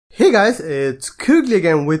Hey guys, it's Kugli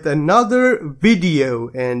again with another video,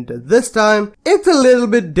 and this time it's a little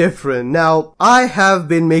bit different. Now, I have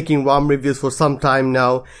been making ROM reviews for some time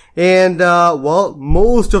now, and well,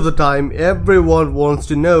 most of the time everyone wants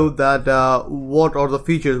to know that what are the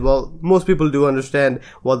features. Well, most people do understand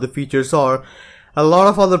what the features are. A lot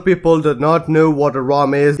of other people do not know what a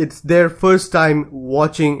ROM is. It's their first time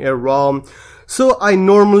watching a ROM. So I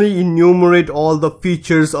normally enumerate all the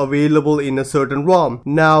features available in a certain ROM.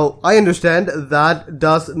 Now, I understand that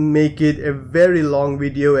does make it a very long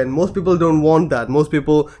video, and most people don't want that. Most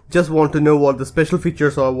people just want to know what the special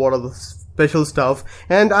features are, what are the special stuff,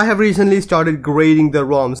 and I have recently started grading the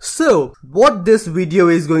ROMs. So what this video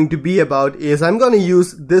is going to be about is I'm going to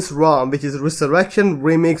use this ROM, which is Resurrection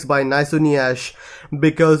Remix by Nisoniash,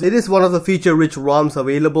 because it is one of the feature-rich ROMs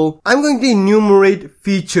available. I'm going to enumerate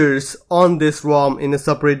features on this ROM in a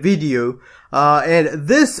separate video. And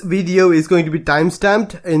this video is going to be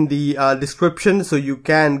timestamped in the description, so you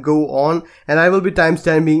can go on, and I will be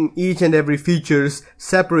timestamping each and every features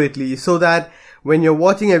separately, so that when you're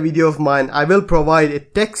watching a video of mine, I will provide a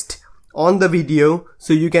text on the video,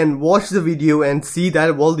 so you can watch the video and see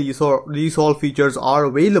that, well, these all features are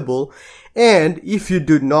available. And if you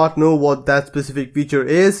do not know what that specific feature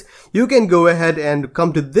is, you can go ahead and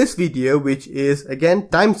come to this video, which is again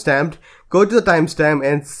timestamped. Go to the timestamp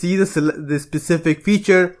and see the specific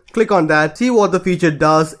feature. Click on that, see what the feature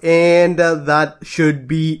does, and that should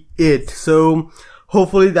be it. So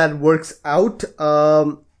hopefully that works out.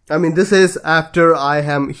 I mean, this is after I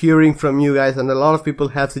am hearing from you guys, and a lot of people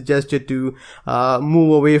have suggested to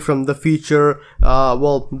move away from the feature,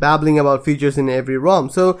 well, babbling about features in every ROM.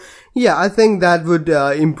 So yeah, I think that would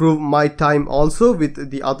improve my time also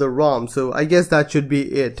with the other ROM. So I guess that should be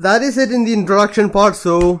it. That is it in the introduction part.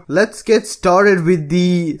 So let's get started with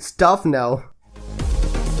the stuff now.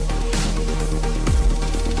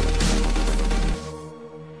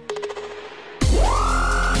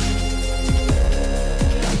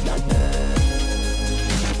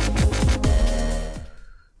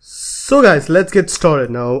 So guys, let's get started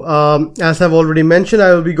now. As I've already mentioned,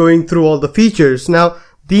 I will be going through all the features. Now,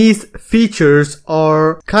 these features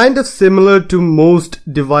are kind of similar to most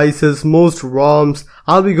devices, most ROMs.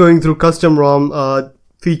 I'll be going through custom ROM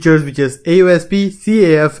features, which is AOSP,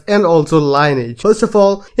 CAF, and also lineage. First of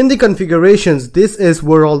all, in the configurations, this is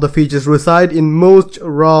where all the features reside. In most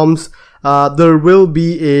ROMs, there will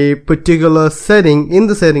be a particular setting in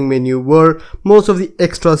the setting menu where most of the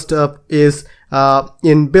extra stuff is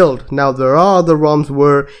inbuilt. Now, there are other ROMs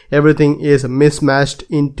where everything is mismatched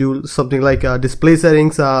into something like display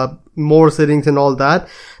settings, more settings and all that.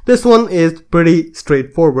 This one is pretty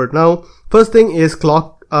straightforward. Now, first thing is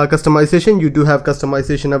clock customization. You do have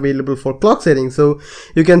customization available for clock settings. So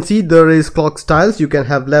you can see there is clock styles. You can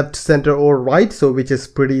have left, center, or right, so which is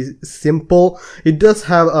pretty simple. It does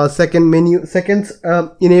have a seconds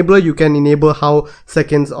enabler. You can enable how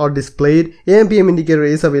seconds are displayed. AM/PM indicator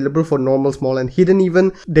is available for normal, small, and hidden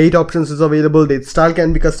even. Date options is available. Date style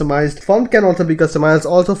can be customized. Font can also be customized.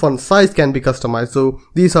 Also font size can be customized. So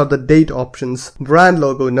these are the date options. Brand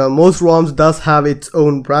logo. Now, most ROMs does have its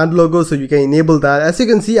own brand logo, so you can enable that. As you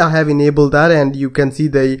can see, I have enabled that, and you can see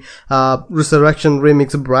the Resurrection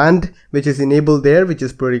Remix brand, which is enabled there, which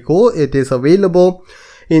is pretty cool. It is available.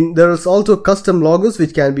 There's also custom logos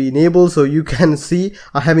which can be enabled, so you can see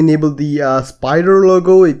I have enabled the spider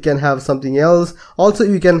logo. It can have something else. Also,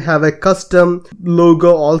 you can have a custom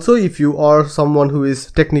logo also. If you are someone who is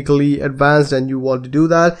technically advanced and you want to do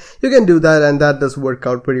that, you can do that, and that does work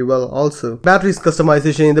out pretty well also. Batteries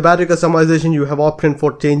customization. In the battery customization, you have option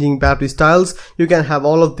for changing battery styles. You can have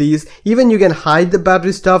all of these. Even you can hide the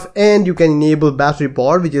battery stuff, and you can enable battery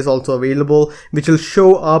bar, which is also available, which will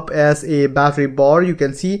show up as a battery bar. You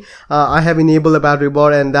can see I have enabled a battery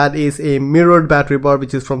bar, and that is a mirrored battery bar,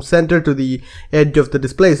 which is from center to the edge of the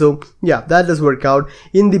display. So yeah, that does work out.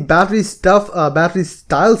 In the battery battery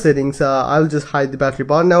style settings, I'll just hide the battery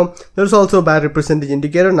bar. Now, there's also a battery percentage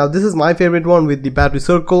indicator. Now, this is my favorite one, with the battery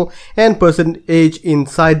circle and percentage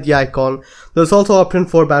inside the icon. There's also option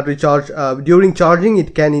for battery charge. During charging,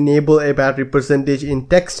 it can enable a battery percentage in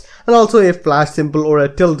text, and also a flash symbol or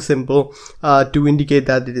a tilt symbol to indicate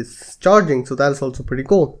that it is charging. So that is also pretty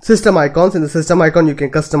cool. System icons. In the system icon, you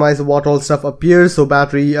can customize what all stuff appears. So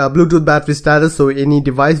battery, Bluetooth battery status. So any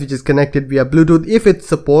device which is connected via Bluetooth, if it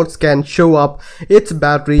supports, can show up its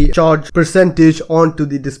battery charge percentage onto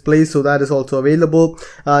the display. So that is also available.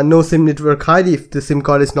 No SIM network hide. If the SIM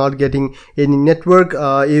card is not getting any network,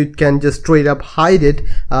 it can just straight up hide it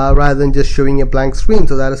rather than just showing a blank screen.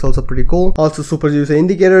 So that is also pretty cool. Also, super user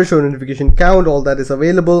indicator, show notification count, all that is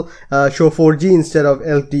available. Show 4G instead of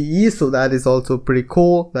LTE. So that is also pretty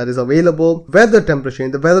cool. That is available. Weather temperature.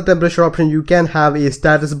 In the weather temperature option, you can have a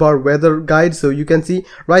status bar weather guide. So you can see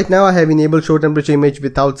right now I have enabled show temperature image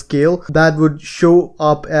without scale. That would show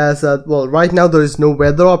up as well, right now there is no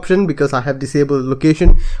weather option because I have disabled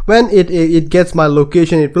location. When it gets my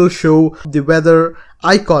location, it will show the weather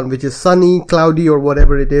icon, which is sunny, cloudy, or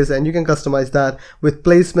whatever it is, and you can customize that with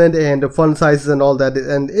placement and font sizes and all that,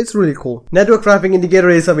 and it's really cool. Network traffic indicator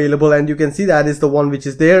is available, and you can see that is the one which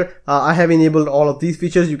is there. I have enabled all of these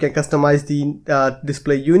features. You can customize the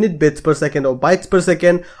display unit, bits per second or bytes per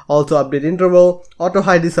second. Also update interval. Auto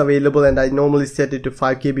hide is available, and I normally set it to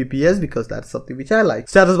 5 kbps because that's something which I like.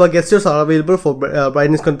 Status bar gestures are available for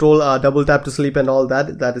brightness control, double tap to sleep, and all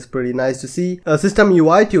that. That is pretty nice to see. System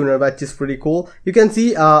UI tuner, which is pretty cool. You can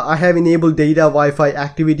see I have enabled data Wi-Fi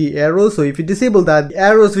activity arrows. So if you disable that, the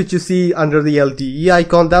arrows which you see under the LTE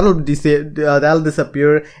icon, that'll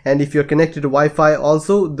disappear, and if you're connected to Wi-Fi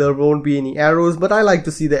also, there won't be any arrows, but I like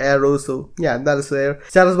to see the arrows, so yeah, that is there.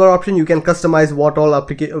 Status bar option, you can customize what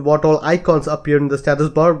all icons appear in the status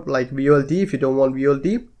bar, like VLT. If you don't want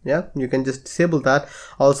VLT, yeah, you can just disable that.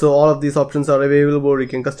 Also, all of these options are available, you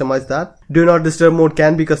can customize that. Do not disturb mode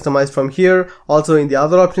can be customized from here. Also, in the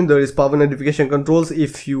other option, there is power notification controls.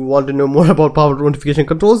 If you want to know more about power notification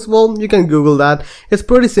controls, well, you can Google that. It's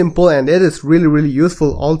pretty simple, and it is really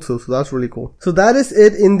useful also, so that's really cool. So that is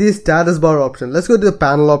it in the status bar option. Let's go to the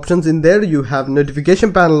panel options. In there, you have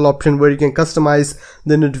notification panel option where you can customize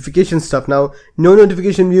the notification stuff. Now, no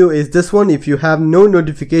notification view is this one. If you have no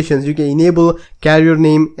notifications, you can enable carrier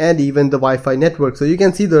name and even the Wi-Fi network. So you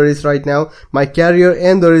can see there is right now my carrier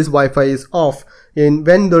and there is Wi-Fi is off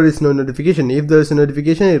when there is no notification. If there is a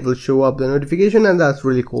notification, it will show up the notification, and that's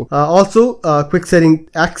really cool. Also, quick setting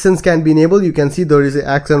accents can be enabled. You can see there is an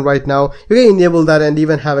accent right now. You can enable that and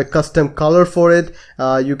even have a custom color for it.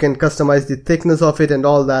 You can customize the thickness of it and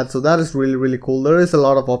all that, so that is really cool. There is a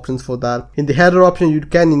lot of options for that. In the header option, you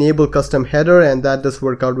can enable custom header, and that does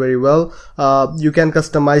work out very well. You can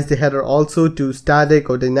customize the header also to static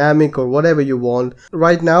or dynamic or whatever you want.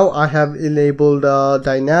 Right now I have enabled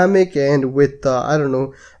dynamic and with I don't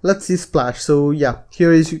know, let's see, splash. So yeah,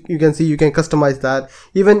 here is, you can see you can customize that.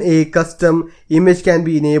 Even a custom image can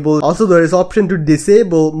be enabled. Also, there is option to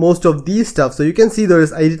disable most of these stuff. So you can see there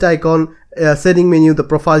is edit icon, setting menu, the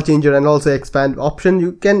profile changer, and also expand option.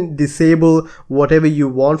 You can disable whatever you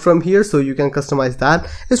want from here, so you can customize that.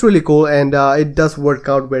 It's really cool, and it does work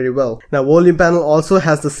out very well. Now, volume panel also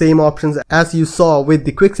has the same options as you saw with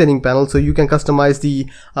the quick setting panel, so you can customize the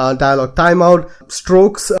dialog timeout,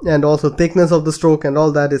 strokes, and also thickness of the stroke, and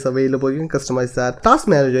all that is available. You can customize that. Task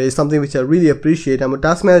manager is something which I really appreciate. And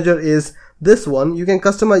task manager is this one. You can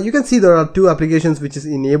customize. You can see there are 2 applications which is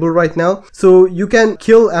enabled right now, so you can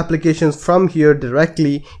kill applications from here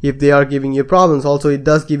directly if they are giving you problems. Also, it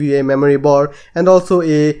does give you a memory bar and also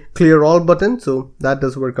a clear all button, so that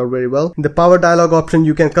does work out very well. In the power dialog option,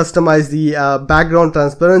 you can customize the background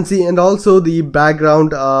transparency and also the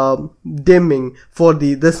background dimming for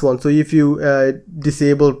this one. So if you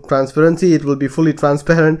disable transparency, it will be fully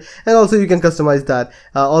transparent, and also you can customize that.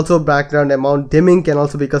 Also, background amount dimming can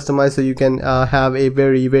also be customized, so you can have a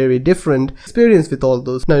very different experience with all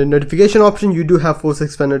those. Now, the notification option, you do have force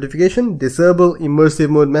expand notification, disable immersive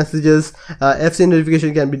mode messages, FC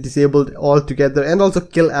notification can be disabled altogether, and also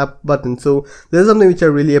kill app button. So there's something which I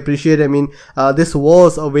really appreciate. I mean, this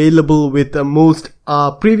was available with most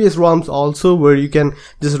previous ROMs also, where you can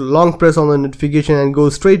just long press on the notification and go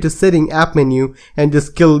straight to setting app menu and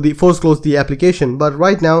just force close the application. But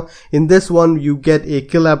right now in this one, you get a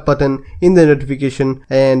kill app button in the notification,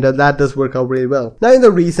 and that does work out really well. Now, in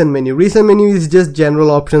the recent menu is just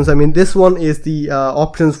general options. I mean, this one is the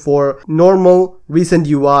options for normal recent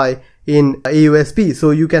UI in AOSP. So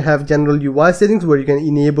you can have general UI settings where you can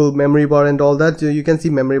enable memory bar and all that. So you can see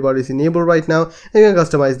memory bar is enabled right now, and you can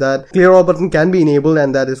customize that. Clear all button can be enabled,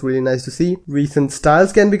 and that is really nice to see. Recent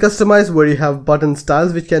styles can be customized, where you have button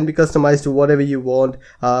styles which can be customized to whatever you want.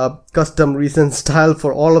 Custom recent style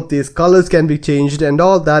for all of these colors can be changed, and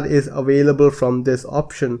all that is available from this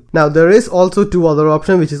option. Now, there is also 2 other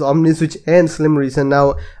options, which is Omni Switch and Slim Recent.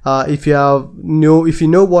 Now, if you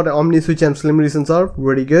know what Omni Switch and Slim Recents are,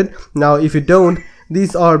 really good. Now, if you don't,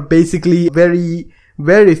 these are basically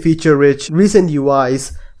very feature rich recent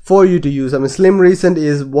UIs for you to use. I mean, Slim Recent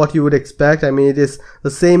is what you would expect. I mean, it is the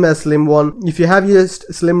same as Slim One. If you have used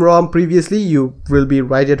Slim ROM previously, you will be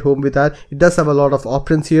right at home with that. It does have a lot of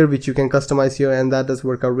options here which you can customize here, and that does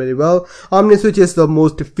work out really well. MNC Which is the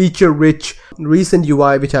most feature-rich recent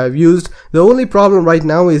UI which I have used. The only problem right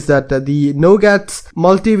now is that the Nougat's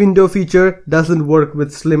multi-window feature doesn't work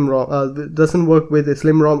with Slim ROM, doesn't work with a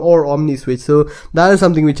Slim ROM or MNC Which. So that is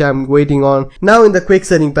something which I'm waiting on. Now in the quick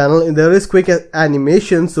setting panel, there is quick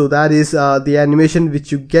animation. So that is the animation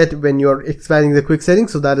which you get when you're expanding the quick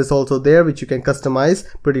settings. So that is also there, which you can customize.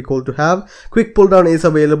 Pretty cool to have. Quick pull down is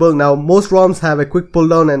available. Now most ROMs have a quick pull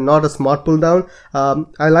down and not a smart pull down.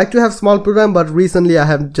 I like to have small pull down, but recently I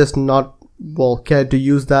have just not care to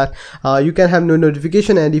use that. You can have no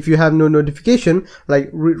notification, and if you have no notification, like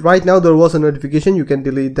right now there was a notification, you can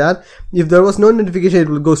delete that. If there was no notification, it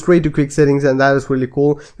will go straight to quick settings, and that is really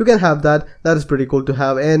cool. You can have that. That is pretty cool to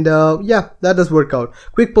have. And yeah, that does work out.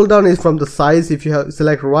 Quick pull down is from the sides. If you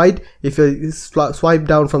select right, if you swipe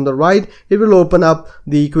down from the right, it will open up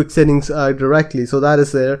the quick settings directly. So that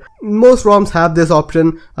is there. Most ROMs have this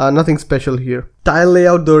option. Nothing special here. Tile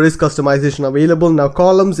layout, there is customization available. Now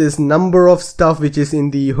columns is number of stuff which is in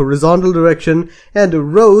the horizontal direction, and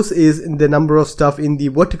rows is in the number of stuff in the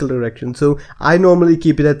vertical direction. So I normally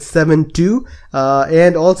keep it at 7 2,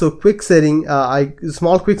 and also quick setting,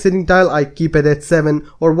 small quick setting tile, I keep it at 7,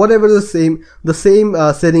 or whatever the same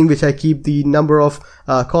setting which I keep the number of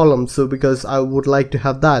columns. So because I would like to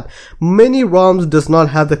have that. Many ROMs does not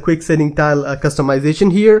have the quick setting tile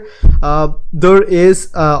customization here. There is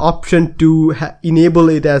option to enable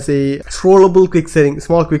it as a scrollable quick setting,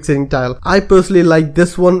 small quick setting tile. I personally like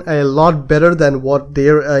this one a lot better than what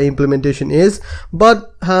their implementation is,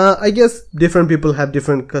 but I guess different people have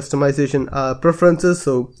different customization preferences.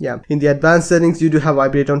 So yeah, in the advanced settings, you do have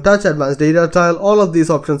vibrate on touch, advanced data tile. All of these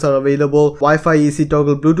options are available. Wi-Fi EC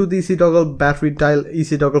toggle, Bluetooth EC toggle, battery tile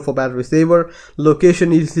EC toggle for battery saver,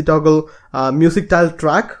 location EC toggle, music tile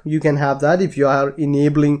track. You can have that if you are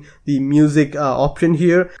enabling the music option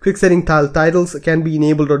here. Quick setting tile titles can be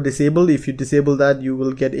enabled or disabled. If you disable that, you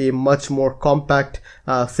will get a much more compact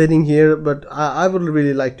setting here, but I would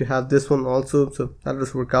really like to have this one also, so that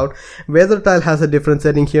does work out. Weather tile has a different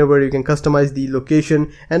setting here where you can customize the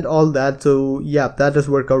location and all that. So yeah, that does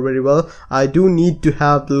work out very well. I do need to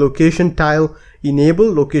have the location tile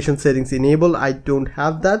enable, location settings enable. I don't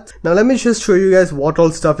have that. Now let me just show you guys what all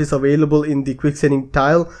stuff is available in the quick setting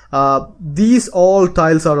tile. These all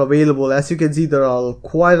tiles are available. As you can see, there are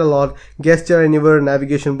quite a lot. Gesture anywhere,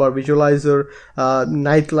 navigation bar visualizer,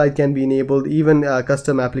 night light can be enabled, even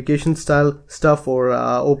custom application style stuff for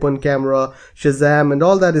open camera, Shazam, and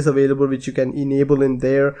all that is available, which you can enable in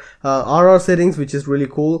there. RR settings, which is really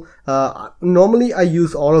cool. Normally I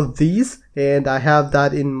use all of these, and I have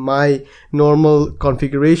that in my normal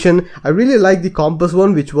configuration. I really like the compass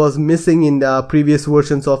one, which was missing in the previous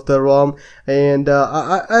versions of the ROM, and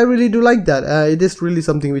I really do like that. It is really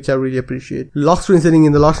something which I really appreciate. Lock screen setting.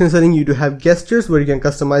 In the lock screen setting, you do have gestures where you can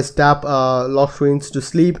customize tap lock screens to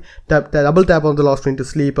sleep, double tap on the lock screen to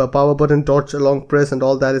sleep, power button, torch, long press, and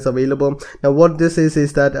all that is available. Now what this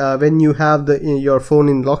is that when you have your phone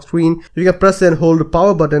in lock screen, you can press and hold the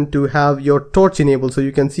power button to have your torch enabled. So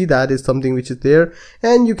you can see that is something which is there,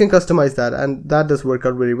 and you can customize that, and that does work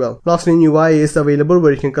out very well. Lock screen UI is available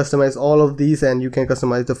where you can customize all of these, and you can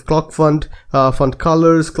customize the clock font, font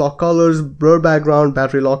colors, clock colors, blur background,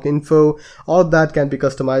 battery lock info. All that can be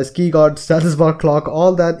customized. Key guard, status bar clock,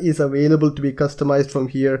 all that is available to be customized from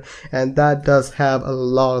here, and that does have a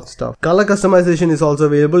lot of stuff. Color customization is also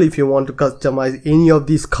available. If you want to customize any of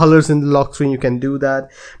these colors in the lock screen, you can do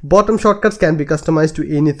that. Bottom shortcuts can be customized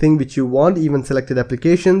to anything which you want, even selected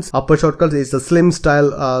applications. Upper shortcuts is the slim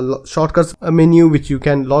style shortcuts menu, which you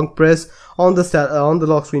can long press on the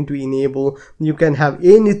lock screen to enable. You can have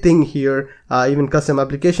anything here, even custom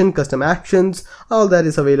application, custom actions, all that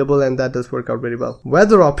is available, and that does work out very well.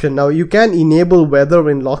 Weather option. Now you can enable weather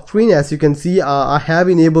in lock screen. As you can see, I have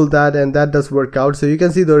enabled that, and that does work out. So you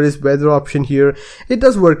can see there is weather option here. It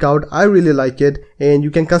does work out. I really like it, and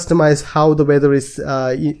you can customize how the weather is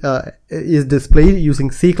displayed using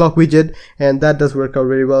C clock widget, and that does work out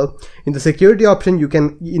very well. In the security option, you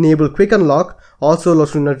can enable quick unlock. Also, lock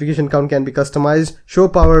screen notification count can be customized. Show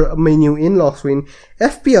power menu in lock screen.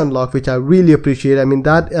 FP unlock, which I really appreciate. I mean,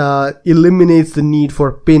 that eliminates the need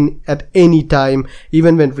for PIN at any time,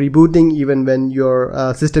 even when rebooting, even when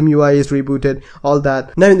your system UI is rebooted, all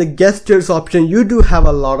that. Now in the gestures option, you do have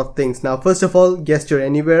a lot of things. Now first of all, gesture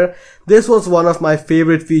anywhere. This was one of my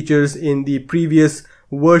favorite features in the previous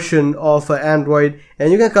version of Android,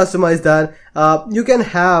 and you can customize that. You can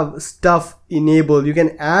have stuff enabled. You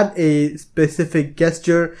can add a specific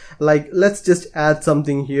gesture, like let's just add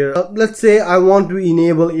something here. Let's say I want to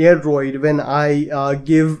enable AirDroid when I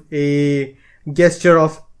give a gesture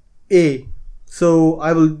of A. So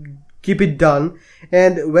I will keep it done,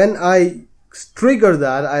 and when I trigger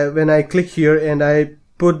that, when I click here and I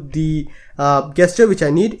put the gesture which I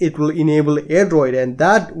need, it will enable AirDroid, and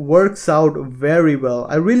that works out very well.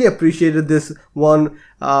 I really appreciated this one.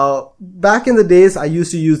 Back in the days, I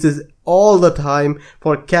used to use this all the time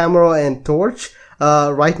for camera and torch.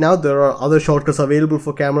 Right now there are other shortcuts available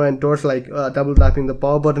for camera and torch, like double tapping the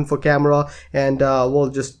power button for camera and well,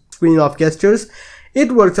 just screen off gestures.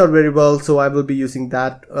 It works out very well, so I will be using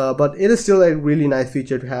that, but it is still a really nice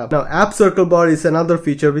feature to have. Now, app circle bar is another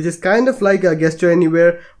feature which is kind of like a gesture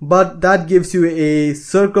anywhere, but that gives you a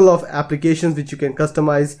circle of applications which you can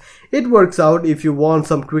customize. It works out if you want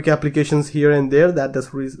some quick applications here and there.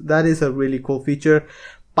 That is a really cool feature.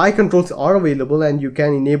 Pi controls are available, and you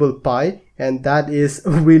can enable Pi, and that is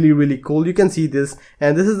really cool. You can see this,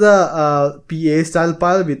 and this is a PA style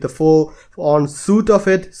file with the full on suit of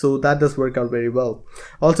it, so that does work out very well.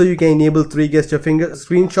 Also, you can enable 3 gesture finger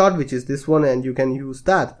screenshot, which is this one, and you can use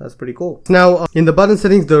that. That's pretty cool. Now, in the button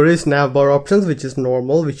settings, there is navbar options, which is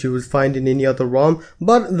normal, which you would find in any other ROM,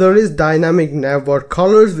 but there is dynamic navbar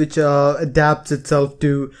colors, which adapts itself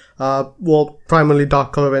to well, primarily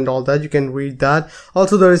dark color and all that. You can read that.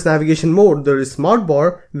 Also, there is navigation mode. There is smart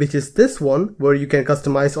bar, which is this one, where you can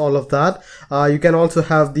customize all of that. You can also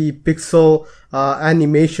have the pixel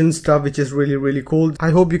animation stuff, which is really cool.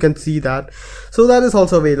 I hope you can see that. So that is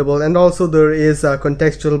also available, and also there is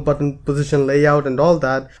contextual button position layout and all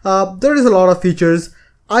that. There is a lot of features.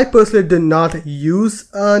 I personally did not use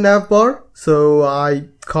navbar, so I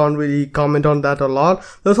can't really comment on that a lot.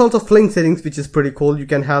 There's also fling settings, which is pretty cool. You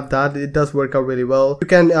can have that. It does work out really well. You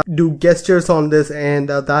can do gestures on this, and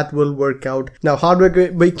that will work out. Now, hardware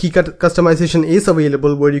key customization is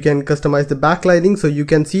available, where you can customize the backlighting. So you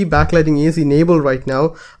can see backlighting is enabled right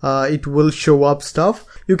now. It will show up stuff.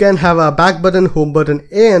 You can have a back button, home button,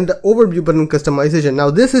 and overview button customization. Now,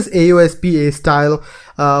 this is AOSP style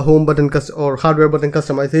home button or hardware button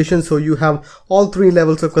customization. So you have all 3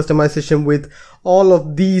 levels of customization with all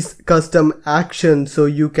of these custom actions, so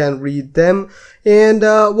you can read them. And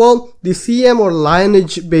well, the CM or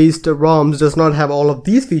lineage based ROMs does not have all of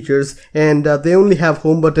these features, and they only have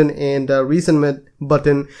home button and recent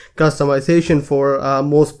button customization for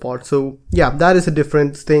most parts. So yeah, that is a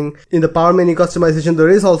different thing. In the power menu customization, there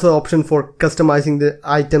is also an option for customizing the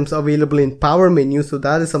items available in power menu, so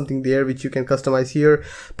that is something there which you can customize here.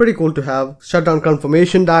 Pretty cool to have. Shutdown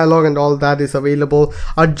confirmation dialog and all that is available.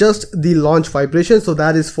 Adjust the launch vibration, so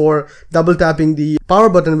that is for double tapping the power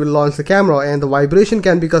button will launch the camera, and the vibration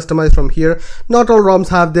can be customized from here. Not all ROMs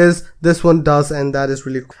have this one does, and that is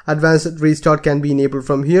really cool. Advanced restart can be enabled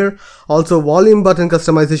from here. Also, volume button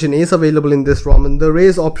customization is available in this ROM, and there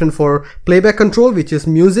is option for playback control, which is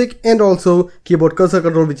music, and also keyboard cursor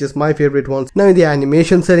control, which is my favorite one. Now, in the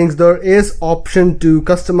animation settings, there is option to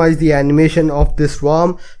customize the animation of this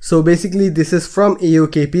ROM. So basically, this is from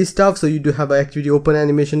AOKP stuff. So you do have activity open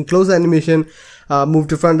animation, close animation, move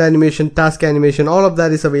to front animation, task animation, all of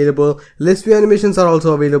that is available. List view animations are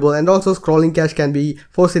also available, and also scrolling cache can be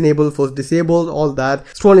force enabled, force disabled, all that.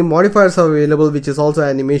 Scrolling modifiers are available, which is also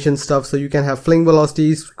animation stuff, so you can have fling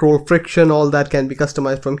velocity, scroll friction, all that can be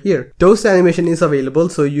customized from here. Toast animation is available,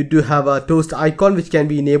 so you do have a toast icon which can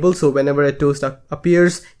be enabled, so whenever a toast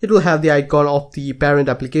appears, it will have the icon of the parent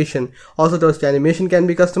application. Also, toast animation can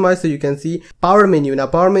be customized, so you can see power menu. Now,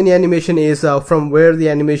 power menu animation is from where the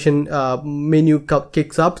animation menu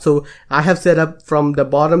kicks up, so I have set up from the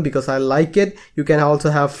bottom because I like it. You can also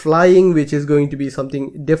have flying, which is going to be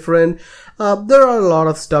something different. There are a lot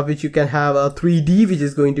of stuff which you can have. A 3D, which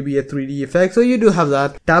is going to be a 3D effect, so you do have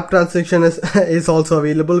that. Tap transition is also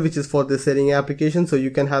available, which is for the setting application, so you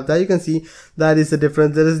can have that. You can see that is the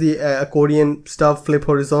difference. There is the accordion stuff, flip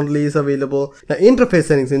horizontally is available. Now, interface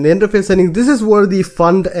settings. In the interface settings, this is where the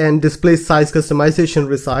font and display size customization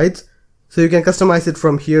resides. So you can customize it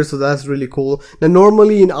from here, so that's really cool. Now,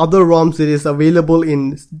 normally in other ROMs, it is available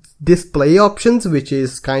in display options, which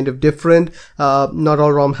is kind of different. Not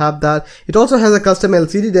all ROM have that. It also has a custom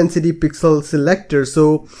LCD density pixel selector.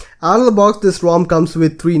 So out of the box, this ROM comes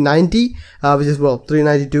with 390, which is, well,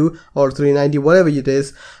 392 or 390, whatever it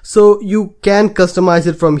is. So you can customize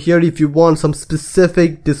it from here if you want some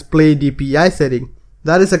specific display DPI setting.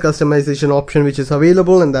 That is a customization option which is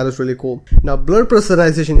available, and that is really cool. Now blur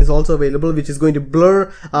personalization is also available, which is going to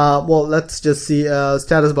blur, well, let's just see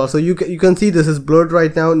status bar. So you can see this is blurred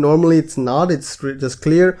right now. Normally it's not, it's just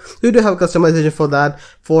clear. You do have customization for that,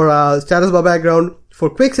 for status bar background, for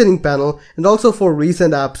quick setting panel, and also for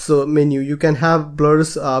recent apps menu. You can have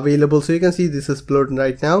blurs available, so you can see this is blurred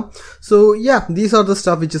right now. So yeah, these are the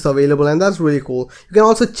stuff which is available, and that's really cool. You can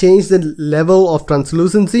also change the level of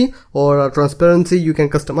translucency or transparency. You can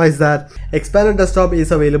customize that. Expanded desktop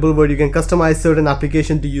is available, where you can customize certain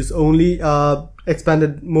application to use only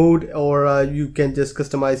expanded mode, or you can just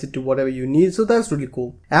customize it to whatever you need. So that's really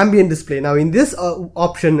cool. Ambient display. Now in this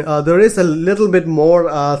option, there is a little bit more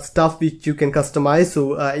stuff which you can customize.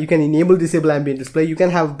 So you can enable disable ambient display. You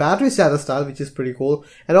can have battery status style, which is pretty cool,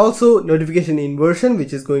 and also notification inversion,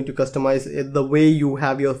 which is going to customize the way you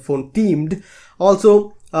have your phone themed.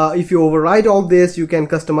 Also, if you override all this, you can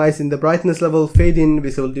customize in the brightness level, fade in,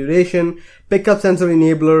 visible duration, pickup sensor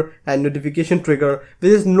enabler, and notification trigger,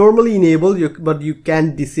 which is normally enabled, but you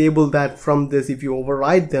can disable that from this if you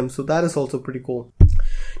override them. So that is also pretty cool.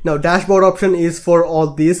 Now dashboard option is for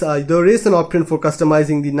all these. There is an option for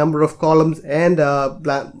customizing the number of columns and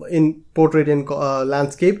in portrait and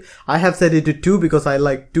landscape. I have set it to 2 because I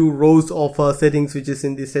like 2 rows of settings, which is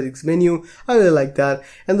in the settings menu. I really like that.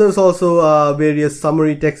 And there's also various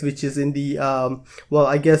summary text, which is in the well,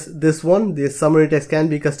 I guess this one, the summary text can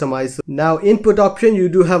be customized. Now input option, you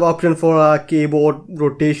do have option for keyboard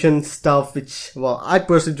rotation stuff, which, well, I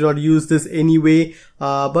personally do not use this anyway,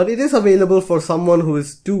 but it is available for someone who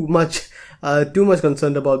is too much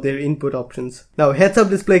concerned about their input options. Now heads up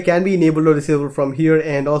display can be enabled or disabled from here,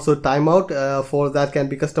 and also timeout for that can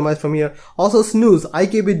be customized from here. Also snooze, I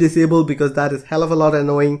keep it disabled because that is hell of a lot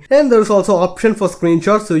annoying. And there's also option for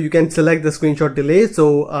screenshot, so you can select the screenshot delay.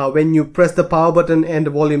 So when you press the power button and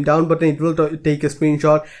the volume down button, it will take a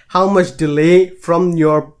screenshot. How much delay from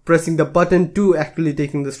your pressing the button to actually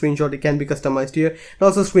taking the screenshot, it can be customized here. And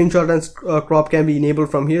also screenshot and crop can be enabled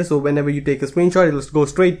from here, so whenever you take a screenshot, it will go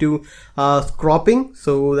straight to cropping,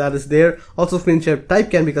 so that is there. Also screenshot type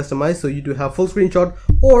can be customized, so you do have full screenshot,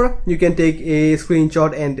 or you can take a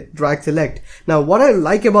screenshot and drag select. Now what I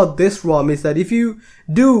like about this ROM is that if you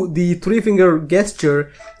do the 3-finger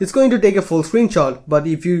gesture, it's going to take a full screenshot, but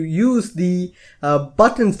if you use the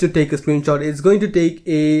buttons to take a screenshot, it's going to take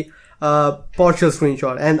a partial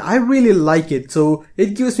screenshot, and I really like it. So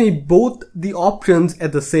it gives me both the options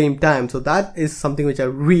at the same time, so that is something which I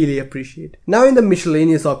really appreciate. Now in the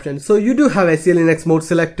miscellaneous option, so you do have SE Linux mode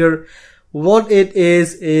selector. What it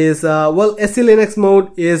is well, SE Linux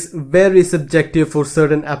mode is very subjective for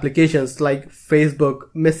certain applications like Facebook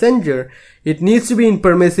Messenger. It needs to be in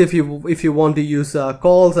permissive if you want to use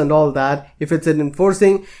calls and all that. If it's in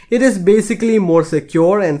enforcing, it is basically more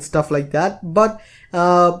secure and stuff like that, but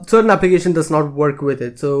certain application does not work with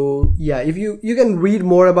it. So yeah, if you can read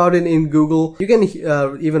more about it in Google. You can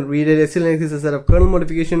even read it. SE Linux is a set of kernel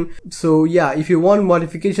modification. So yeah, if you want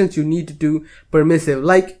modifications, you need to do permissive,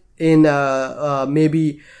 like in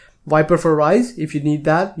maybe Viper for Rise. If you need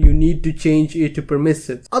that, you need to change it to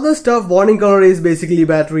permissive. Other stuff, warning color is basically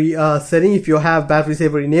battery setting. If you have battery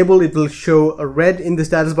saver enabled, it will show a red in the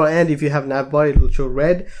status bar, and if you have nav bar, it will show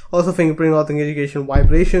red. Also fingerprint authentication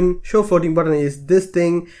vibration. Show floating button is this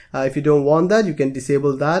thing. If you don't want that, you can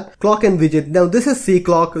disable that. Clock and widget. Now this is C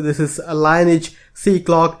clock. This is a Lineage C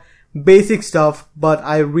clock. Basic stuff, but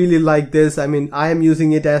I really like this. I mean, I am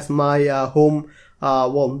using it as my home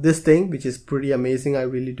well, this thing, which is pretty amazing. I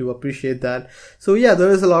really do appreciate that. So yeah,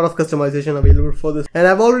 there is a lot of customization available for this, and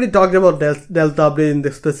I've already talked about Delta update in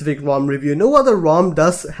the specific ROM review. No other ROM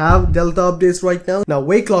does have Delta updates right now. Now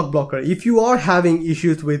wake clock blocker, if you are having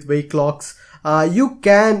issues with wake clocks, you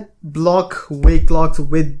can block wake clocks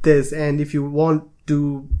with this, and if you want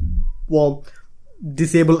to, well,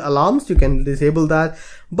 disable alarms, you can disable that,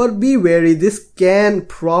 but be wary, this can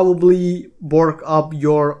probably work up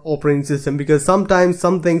your operating system, because sometimes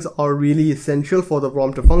some things are really essential for the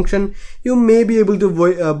ROM to function. You may be able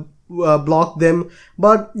to block them,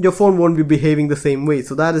 but your phone won't be behaving the same way.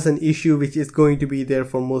 So that is an issue which is going to be there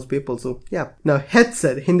for most people. So yeah. Now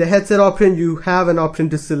headset, in the headset option, you have an option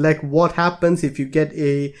to select what happens if you get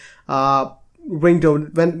a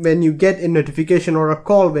ringtone when you get a notification or a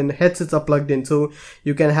call when headsets are plugged in. So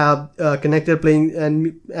you can have connected playing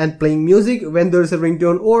and playing music when there is a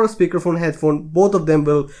ringtone, or a speakerphone, headphone. Both of them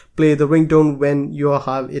will play the ringtone when you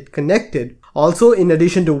have it connected. Also, in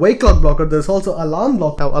addition to wake clock blocker, there's also alarm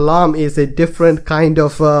block. Now, alarm is a different kind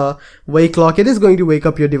of wake clock. It is going to wake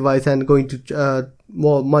up your device and going to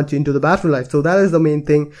more much into the battery life. So that is the main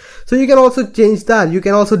thing. So you can also change that. You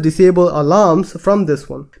can also disable alarms from this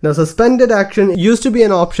one. Now, suspended action used to be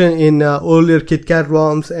an option in earlier KitKat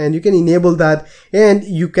ROMs, and you can enable that, and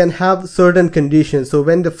you can have certain conditions. So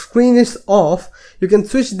when the screen is off, you can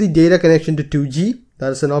switch the data connection to 2G.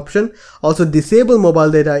 That is an option. Also disable mobile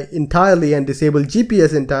data entirely and disable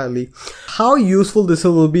GPS entirely. How useful this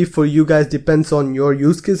will be for you guys depends on your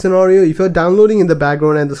use case scenario. If you're downloading in the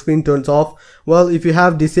background and the screen turns off, well, if you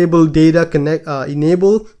have disabled data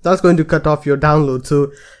enable, that's going to cut off your download.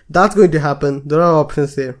 So that's going to happen. There are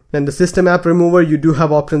options there. And the system app remover, you do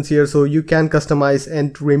have options here, so you can customize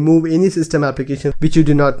and remove any system application which you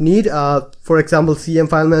do not need. For example, CM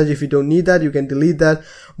file manager, if you don't need that, you can delete that.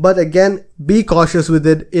 But again, be cautious with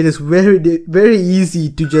it. It is very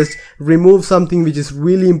easy to just remove something which is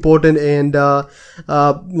really important and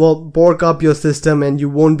well, bork up your system, and you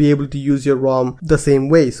won't be able to use your ROM the same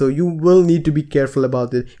way. So you will need to be careful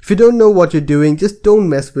about it. If you don't know what you're doing, just don't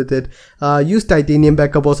mess with it. Use titanium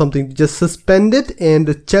backup or something. Just suspend it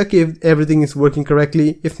and check if everything is working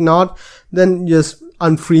correctly. If not, then just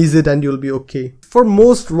unfreeze it and you'll be okay. For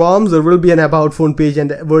most ROMs, there will be an about phone page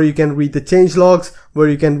and where you can read the change logs, where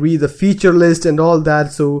you can read the feature list and all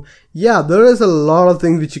that. So yeah, there is a lot of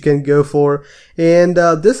things which you can go for. And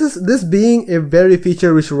this being a very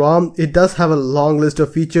feature rich ROM, it does have a long list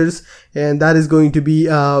of features, and that is going to be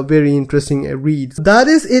very interesting read. That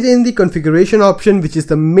is it in the configuration option, which is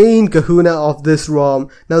the main kahuna of this ROM.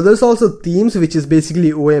 Now there's also themes, which is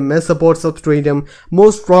basically OMS support substratum.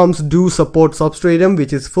 Most ROMs do support substratum,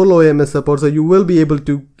 which is full OMS support, so you will be able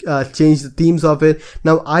to change the themes of it.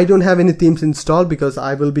 Now I don't have any themes installed because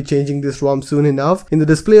I will be changing this ROM soon enough. In the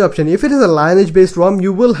display option, if it is a lineage based ROM,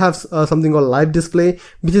 you will have something called live display,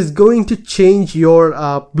 which is going to change your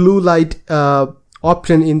blue light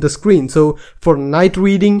option in the screen. So for night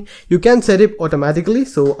reading, you can set it automatically.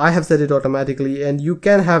 So I have set it automatically, and you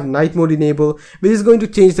can have night mode enable, which is going to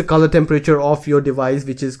change the color temperature of your device,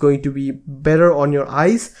 which is going to be better on your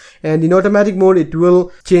eyes. And in automatic mode, it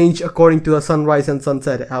will change according to the sunrise and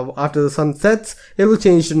sunset. After the sun sets, it will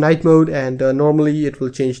change to night mode, and normally it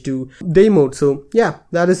will change to day mode. So yeah,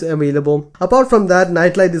 that is available. Apart from that,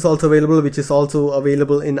 nightlight is also available, which is also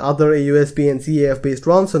available in other AUSP and CAF based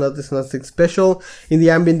ROMs. So this is nothing special. In the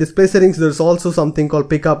ambient display settings, there's also something called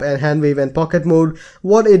pickup and hand wave and pocket mode.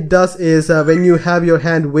 What it does is when you have your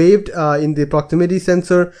hand waved in the proximity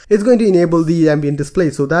sensor, it's going to enable the ambient display.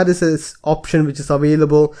 So that is an option which is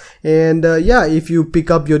available. And yeah, if you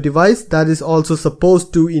pick up your device, that is also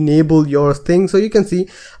supposed to enable your thing. So you can see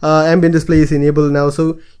ambient display is enabled now.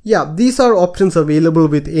 So yeah, these are options available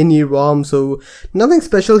with any ROM. So nothing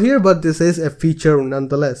special here, but this is a feature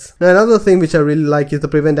nonetheless. Now another thing which I really like is the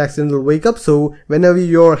prevent accidental wake up. So whenever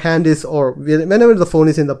your hand is, or whenever the phone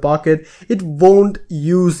is in the pocket, it won't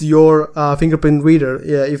use your fingerprint reader.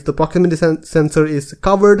 If the proximity sensor is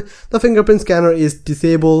covered, the fingerprint scanner is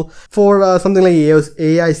disabled. For something like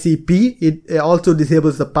AICP, it also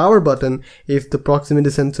disables the power button if the proximity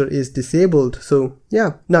sensor is disabled. So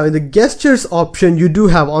yeah. Now in the gestures option, you do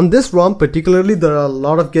have on this ROM particularly, there are a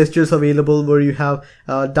lot of gestures available where you have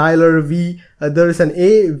dialer V, there is an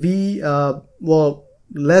A, V, well,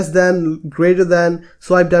 less than, greater than,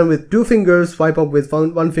 swipe down with 2 fingers, swipe up with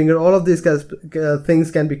one finger. All of these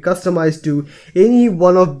things can be customized to any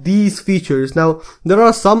one of these features. Now there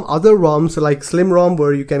are some other ROMs like Slim ROM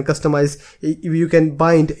where you can customize, you can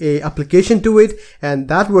bind a application to it, and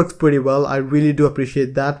that works pretty well. I really do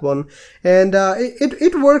appreciate that one, and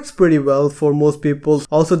it works pretty well for most people.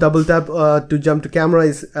 Also double tap to jump to camera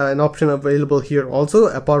is an option available here also.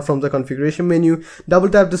 Apart from the configuration menu, double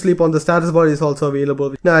tap to sleep on the status bar is also available.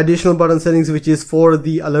 Now additional button settings, which is for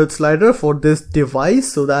the alert slider for this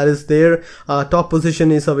device, so that is there. Top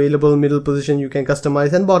position is available, middle position you can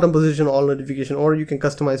customize, and bottom position all notification, or you can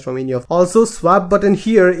customize from any of. Also swap button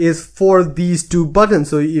here is for these 2 buttons.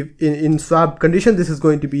 So if in swap condition, this is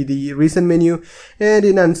going to be the recent menu, and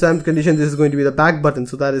in unswapped condition, this is going to be the back button.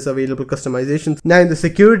 So that is available customizations. Now in the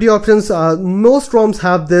security options, most ROMs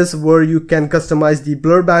have this where you can customize the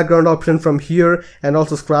blur background option from here, and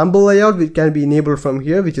also scramble layout, which can be enabled from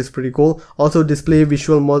here, which is pretty cool. Also display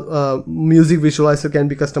visual music visualizer can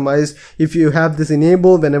be customized. If you have this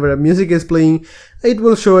enabled, whenever a music is playing, it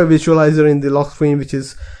will show a visualizer in the lock screen, which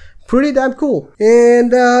is pretty damn cool.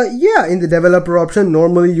 And yeah, in the developer option,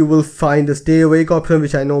 normally you will find the stay awake option,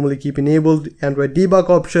 which I normally keep enabled. Android debug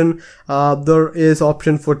option, there is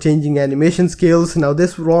option for changing animation scales. Now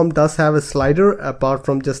this ROM does have a slider apart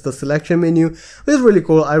from just the selection menu, which is really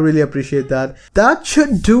cool. I really appreciate that. That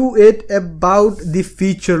should do it about the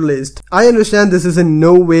feature list. I understand this is in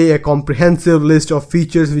no way a comprehensive list of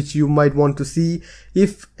features which you might want to see,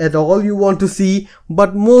 if at all you want to see,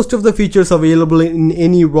 but most of the features available in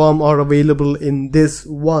any ROM are available in this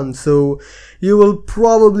one, so you will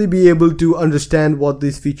probably be able to understand what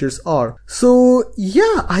these features are. So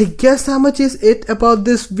yeah, I guess how much is it about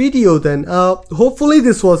this video then. Hopefully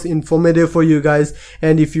this was informative for you guys,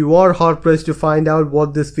 and if you are hard pressed to find out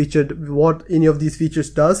what any of these features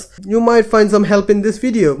does, you might find some help in this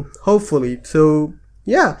video, hopefully. So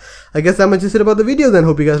yeah, I guess that much is it about the video then.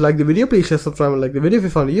 Hope you guys liked the video. Please share, subscribe, and like the video if you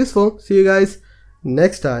found it useful. See you guys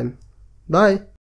next time. Bye.